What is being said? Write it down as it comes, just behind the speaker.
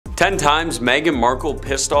10 times Meghan Markle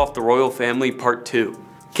pissed off the royal family part 2.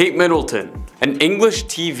 Kate Middleton, an English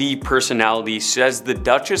TV personality, says the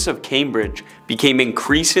Duchess of Cambridge became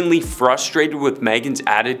increasingly frustrated with Meghan's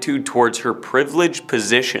attitude towards her privileged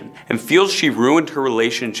position and feels she ruined her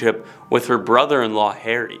relationship with her brother-in-law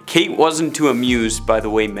Harry. Kate wasn't too amused by the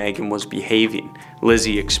way Meghan was behaving,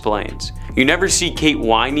 Lizzie explains. You never see Kate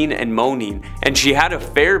whining and moaning, and she had a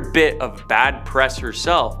fair bit of bad press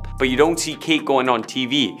herself, but you don't see Kate going on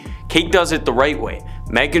TV. Kate does it the right way.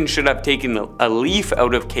 Meghan should have taken a leaf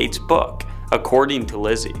out of Kate's book, according to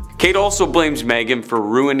Lizzie. Kate also blames Meghan for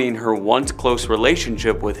ruining her once close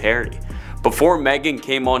relationship with Harry. Before Meghan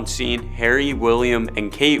came on scene, Harry, William,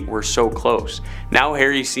 and Kate were so close. Now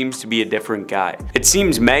Harry seems to be a different guy. It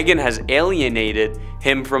seems Meghan has alienated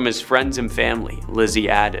him from his friends and family, Lizzie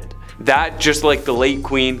added. That, just like the late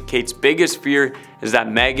Queen, Kate's biggest fear is that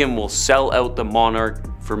Meghan will sell out the monarch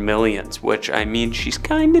for millions, which I mean she's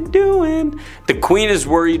kinda doing. The Queen is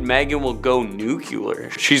worried Meghan will go nuclear.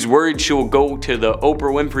 She's worried she will go to the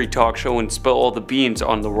Oprah Winfrey talk show and spill all the beans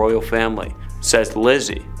on the royal family, says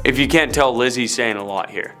Lizzie. If you can't tell, Lizzie's saying a lot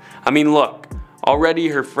here. I mean, look, already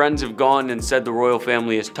her friends have gone and said the royal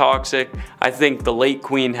family is toxic. I think the late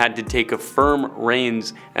Queen had to take a firm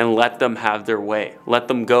reins and let them have their way. Let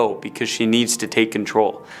them go, because she needs to take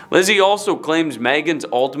control. Lizzie also claims Meghan's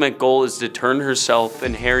ultimate goal is to turn herself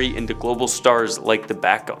and Harry into global stars like the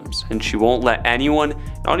Beckhams, and she won't let anyone,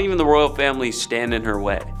 not even the royal family, stand in her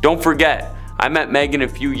way. Don't forget, I met Meghan a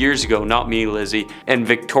few years ago, not me, Lizzie, and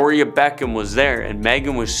Victoria Beckham was there, and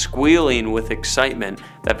Meghan was squealing with excitement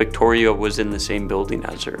that Victoria was in the same building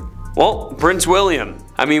as her. Well, Prince William.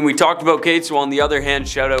 I mean, we talked about Kate, so on the other hand,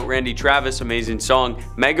 shout out Randy Travis, amazing song.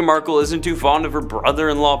 Meghan Markle isn't too fond of her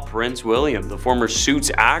brother-in-law, Prince William. The former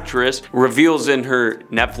Suits actress reveals in her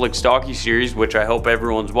Netflix docuseries, which I hope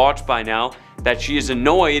everyone's watched by now, that she is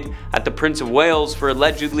annoyed at the Prince of Wales for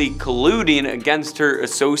allegedly colluding against her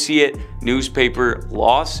associate newspaper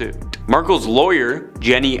lawsuit. Markle's lawyer,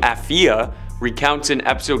 Jenny Afia, recounts in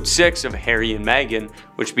episode 6 of Harry and Meghan,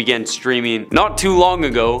 which began streaming not too long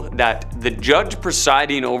ago, that the judge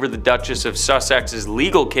presiding over the Duchess of Sussex's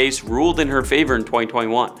legal case ruled in her favor in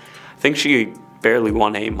 2021. I think she barely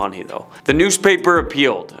won any money though. The newspaper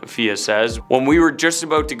appealed, Afia says. When we were just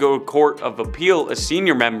about to go to court of appeal, a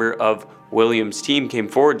senior member of William's team came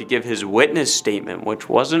forward to give his witness statement, which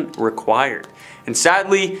wasn't required. And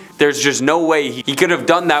sadly, there's just no way he could have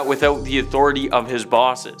done that without the authority of his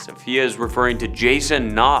bosses. Afia is referring to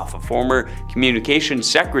Jason Knopf, a former communications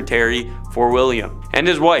secretary for William, and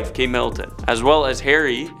his wife, Kate Middleton. As well as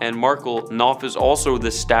Harry and Markle, Knopf is also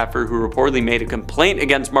the staffer who reportedly made a complaint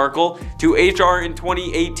against Markle to HR in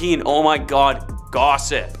 2018. Oh my god,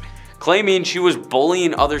 gossip. Claiming she was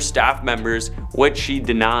bullying other staff members, which she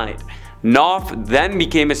denied. Knopf then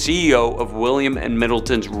became a CEO of William and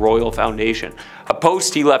Middleton's Royal Foundation. A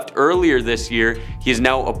post he left earlier this year, he is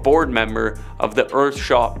now a board member of the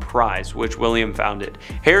Earthshot Prize, which William founded.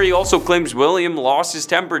 Harry also claims William lost his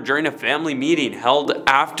temper during a family meeting held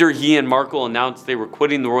after he and Markle announced they were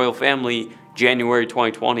quitting the royal family January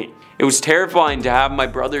 2020. It was terrifying to have my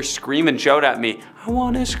brother scream and shout at me, "I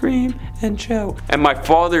want to scream and shout," and my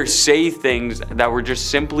father say things that were just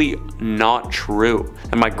simply not true.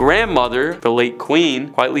 And my grandmother, the late Queen,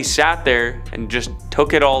 quietly sat there and just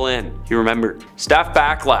took it all in. You remember. Staff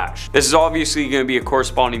backlash. This is obviously going to be a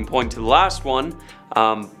corresponding point to the last one,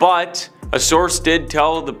 but a source did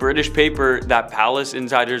tell the British paper that palace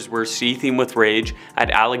insiders were seething with rage at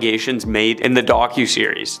allegations made in the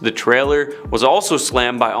docuseries. The trailer was also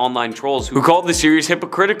slammed by online trolls who called the series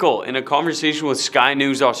hypocritical. In a conversation with Sky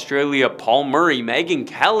News Australia, Paul Murray, Megyn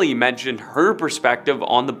Kelly mentioned her perspective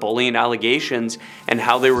on the bullying allegations and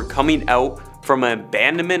how they were coming out from an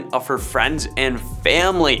abandonment of her friends and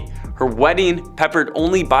family. Her wedding peppered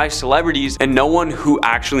only by celebrities and no one who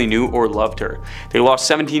actually knew or loved her. They lost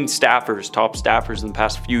 17 staffers, top staffers in the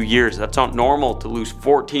past few years. That's not normal to lose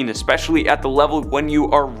 14, especially at the level when you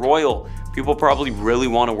are royal. People probably really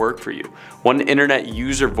want to work for you. One internet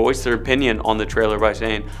user voiced their opinion on the trailer by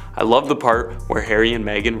saying, "I love the part where Harry and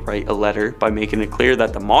Meghan write a letter by making it clear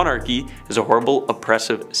that the monarchy is a horrible,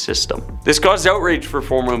 oppressive system." This caused outrage for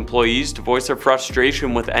former employees to voice their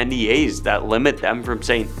frustration with NDAs that limit them from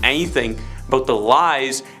saying anything about the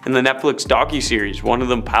lies in the Netflix docuseries. One of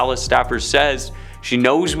the palace staffers says, "She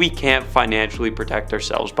knows we can't financially protect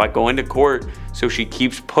ourselves by going to court, so she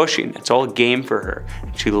keeps pushing. It's all a game for her,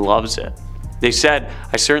 and she loves it." They said,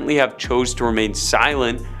 "I certainly have chose to remain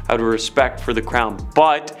silent out of respect for the crown,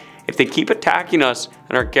 but if they keep attacking us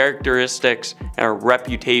and our characteristics and our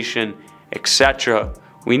reputation, etc.,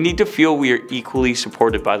 we need to feel we are equally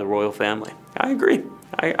supported by the royal family." I agree.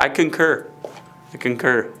 I concur. I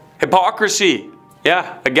concur. Hypocrisy.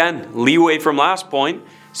 Yeah, again, leeway from last point.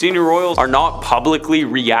 Senior royals are not publicly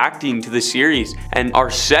reacting to the series and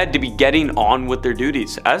are said to be getting on with their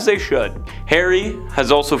duties, as they should. Harry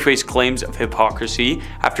has also faced claims of hypocrisy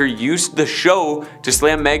after he used the show to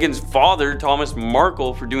slam Meghan's father, Thomas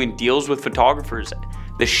Markle, for doing deals with photographers.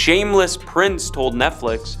 The shameless prince told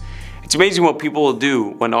Netflix, "It's amazing what people will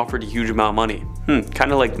do when offered a huge amount of money.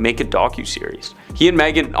 Kind of like make a docuseries." He and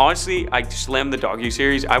Meghan, honestly, I slammed the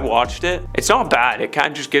docuseries. I watched it. It's not bad. It kind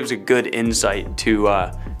of just gives a good insight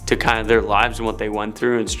to kind of their lives and what they went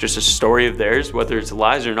through. It's just a story of theirs, whether it's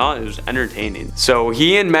lies or not. It was entertaining. So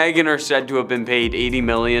he and Meghan are said to have been paid $80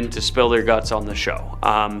 million to spill their guts on the show.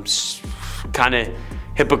 Kind of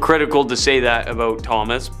hypocritical to say that about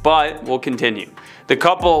Thomas, but we'll continue. The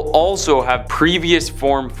couple also have previous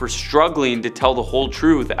form for struggling to tell the whole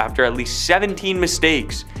truth after at least 17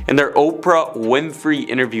 mistakes in their Oprah Winfrey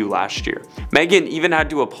interview last year. Meghan even had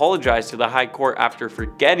to apologize to the High Court after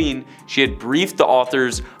forgetting she had briefed the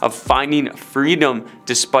authors of Finding Freedom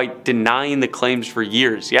despite denying the claims for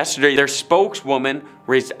years. Yesterday, their spokeswoman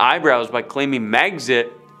raised eyebrows by claiming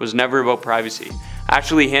Megxit was never about privacy.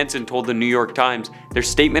 Ashley Hansen told the New York Times their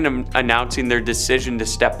statement announcing their decision to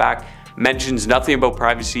step back mentions nothing about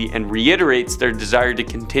privacy and reiterates their desire to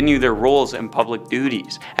continue their roles and public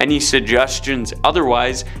duties. Any suggestions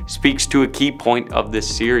otherwise speaks to a key point of this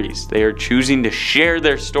series. They are choosing to share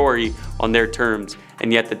their story on their terms,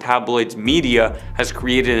 and yet the tabloids media has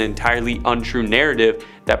created an entirely untrue narrative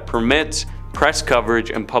that permits press coverage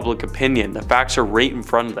and public opinion. The facts are right in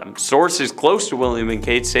front of them. Sources close to William and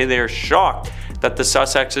Kate say they are shocked that the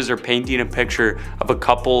Sussexes are painting a picture of a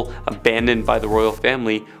couple abandoned by the royal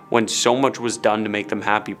family when so much was done to make them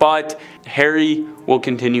happy. But Harry will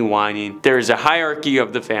continue whining. There is a hierarchy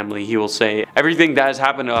of the family. He will say, everything that has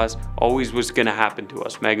happened to us always was going to happen to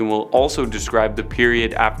us. Meghan will also describe the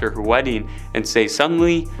period after her wedding and say,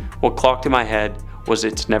 suddenly what clocked in my head was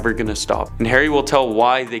it's never gonna stop. And Harry will tell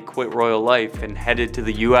why they quit royal life and headed to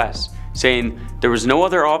the US, saying there was no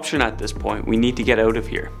other option at this point. We need to get out of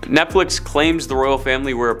here. Netflix claims the royal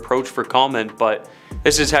family were approached for comment, but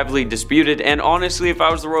this is heavily disputed. And honestly, if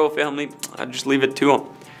I was the royal family, I'd just leave it to them.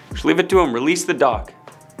 Just leave it to them. Release the doc.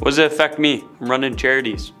 What does it affect me? I'm running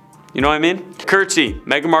charities. You know what I mean? Curtsy.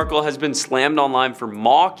 Meghan Markle has been slammed online for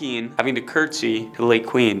mocking having to curtsy to the late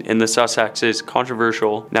Queen in the Sussexes'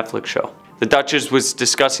 controversial Netflix show. The Duchess was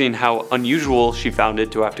discussing how unusual she found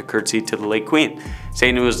it to have to curtsy to the late Queen,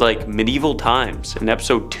 saying it was like medieval times. In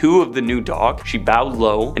episode 2 of the new doc, she bowed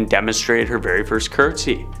low and demonstrated her very first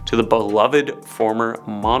curtsy to the beloved former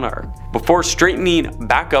monarch, before straightening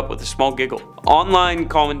back up with a small giggle. Online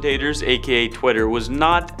commentators, aka Twitter, was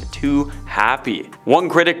not too happy. One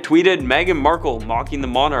critic tweeted Meghan Markle mocking the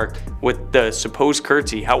monarch with the supposed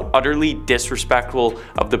curtsy, how utterly disrespectful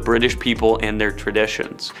of the British people and their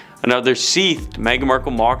traditions. Another seethed, Meghan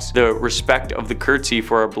Markle mocks the respect of the curtsy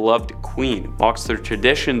for our beloved queen, mocks the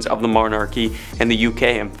traditions of the monarchy and the UK,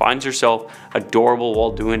 and finds herself adorable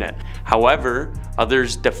while doing it. However,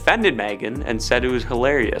 others defended Meghan and said it was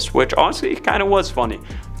hilarious, which honestly kind of was funny.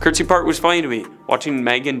 The curtsy part was funny to me. Watching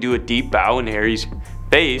Meghan do a deep bow in Harry's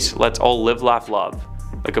face lets all live, laugh, love,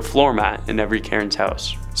 like a floor mat in every Karen's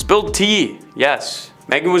house. Spilled tea, yes.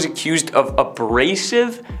 Meghan was accused of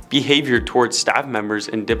abrasive behavior towards staff members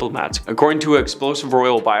and diplomats. According to an explosive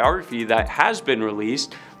royal biography that has been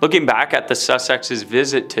released, looking back at the Sussexes'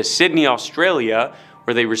 visit to Sydney, Australia,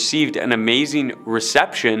 where they received an amazing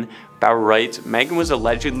reception, Bauer writes, Meghan was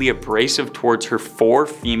allegedly abrasive towards her 4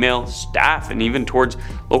 female staff and even towards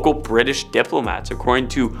local British diplomats. According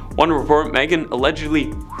to one report, Meghan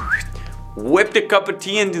allegedly whipped a cup of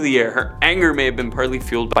tea into the air. Her anger may have been partly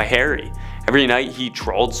fueled by Harry. Every night he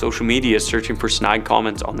trawled social media searching for snide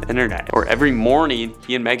comments on the internet. Or every morning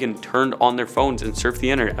he and Meghan turned on their phones and surfed the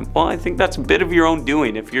internet. Well, I think that's a bit of your own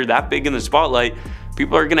doing. If you're that big in the spotlight,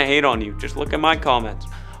 people are gonna hate on you. Just look at my comments.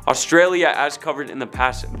 Australia, as covered in the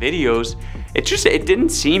past videos, it didn't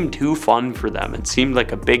seem too fun for them. It seemed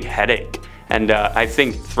like a big headache. And I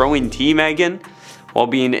think throwing tea, Meghan, while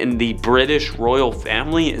being in the British royal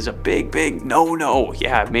family is a big no-no.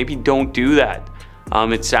 Yeah, maybe don't do that.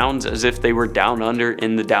 It sounds as if they were down under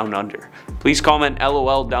in the down under. Please comment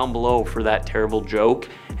LOL down below for that terrible joke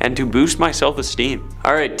and to boost my self-esteem.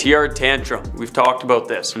 All right, tiara tantrum. We've talked about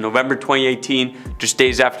this. In November 2018, just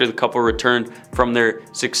days after the couple returned from their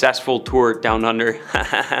successful tour down under,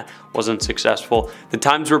 wasn't successful, the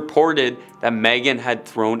Times reported that Meghan had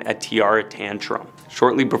thrown a tiara tantrum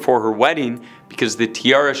shortly before her wedding because the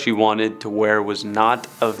tiara she wanted to wear was not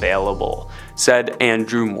available, said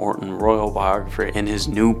Andrew Morton, royal biographer, in his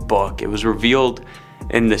new book. It was revealed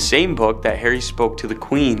in the same book that Harry spoke to the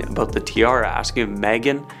Queen about the tiara, asking if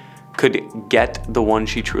Meghan could get the one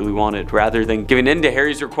she truly wanted. Rather than giving in to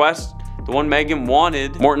Harry's request, the one Meghan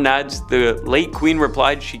wanted, Morton adds, the late Queen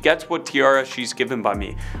replied, "She gets what tiara she's given by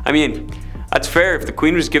me." I mean, that's fair. If the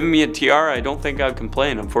Queen was giving me a tiara, I don't think I'd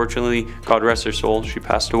complain. Unfortunately, God rest her soul, she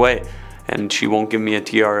passed away, and she won't give me a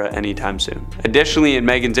tiara anytime soon. Additionally, in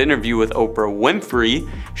Meghan's interview with Oprah Winfrey,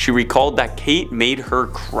 she recalled that Kate made her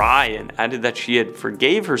cry and added that she had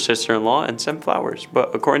forgave her sister-in-law and sent flowers.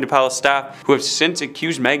 But according to palace staff, who have since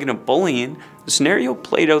accused Meghan of bullying, the scenario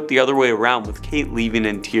played out the other way around, with Kate leaving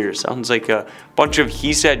in tears. Sounds like a bunch of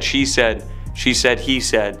he said, she said, he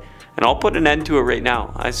said. And I'll put an end to it right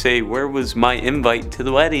now. I say, where was my invite to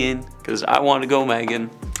the wedding? Because I want to go, Meghan.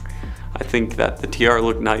 I think that the tiara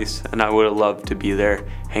looked nice, and I would have loved to be there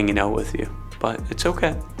hanging out with you. But it's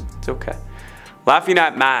okay. It's okay. Laughing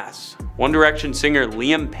at mass. One Direction singer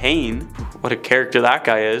Liam Payne, what a character that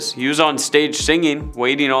guy is. He was on stage singing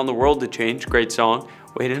Waiting on the World to Change. Great song.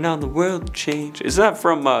 Waiting on the world to change. Is that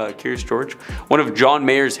from Curious George? One of John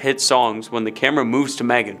Mayer's hit songs, when the camera moves to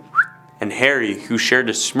Meghan and Harry, who shared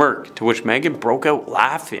a smirk, to which Meghan broke out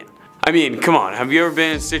laughing. I mean, come on, have you ever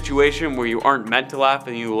been in a situation where you aren't meant to laugh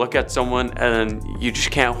and you look at someone and you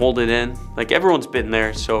just can't hold it in? Like, everyone's been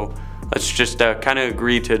there, so let's just kind of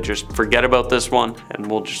agree to just forget about this one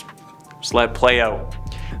and we'll just let it play out.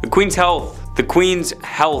 The Queen's health. The Queen's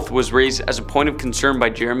health was raised as a point of concern by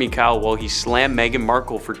Jeremy Kyle while he slammed Meghan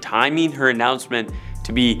Markle for timing her announcement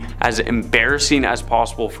to be as embarrassing as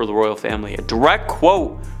possible for the royal family. A direct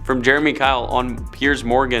quote from Jeremy Kyle on Piers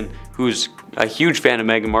Morgan, who's a huge fan of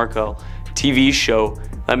Meghan Markle TV show.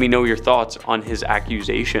 Let me know your thoughts on his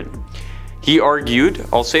accusation. He argued,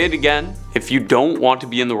 I'll say it again, if you don't want to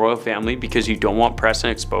be in the royal family because you don't want press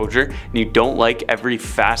and exposure and you don't like every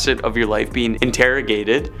facet of your life being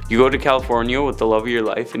interrogated, you go to California with the love of your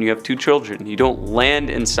life and you have 2 children. You don't land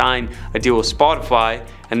and sign a deal with Spotify.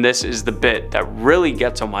 And this is the bit that really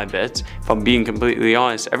gets on my bits, if I'm being completely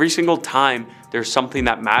honest. Every single time there's something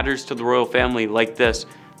that matters to the royal family like this,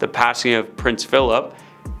 the passing of Prince Philip.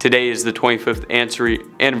 Today is the 25th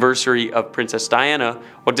anniversary of Princess Diana.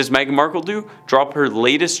 What does Meghan Markle do? Drop her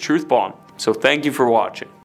latest truth bomb. So thank you for watching.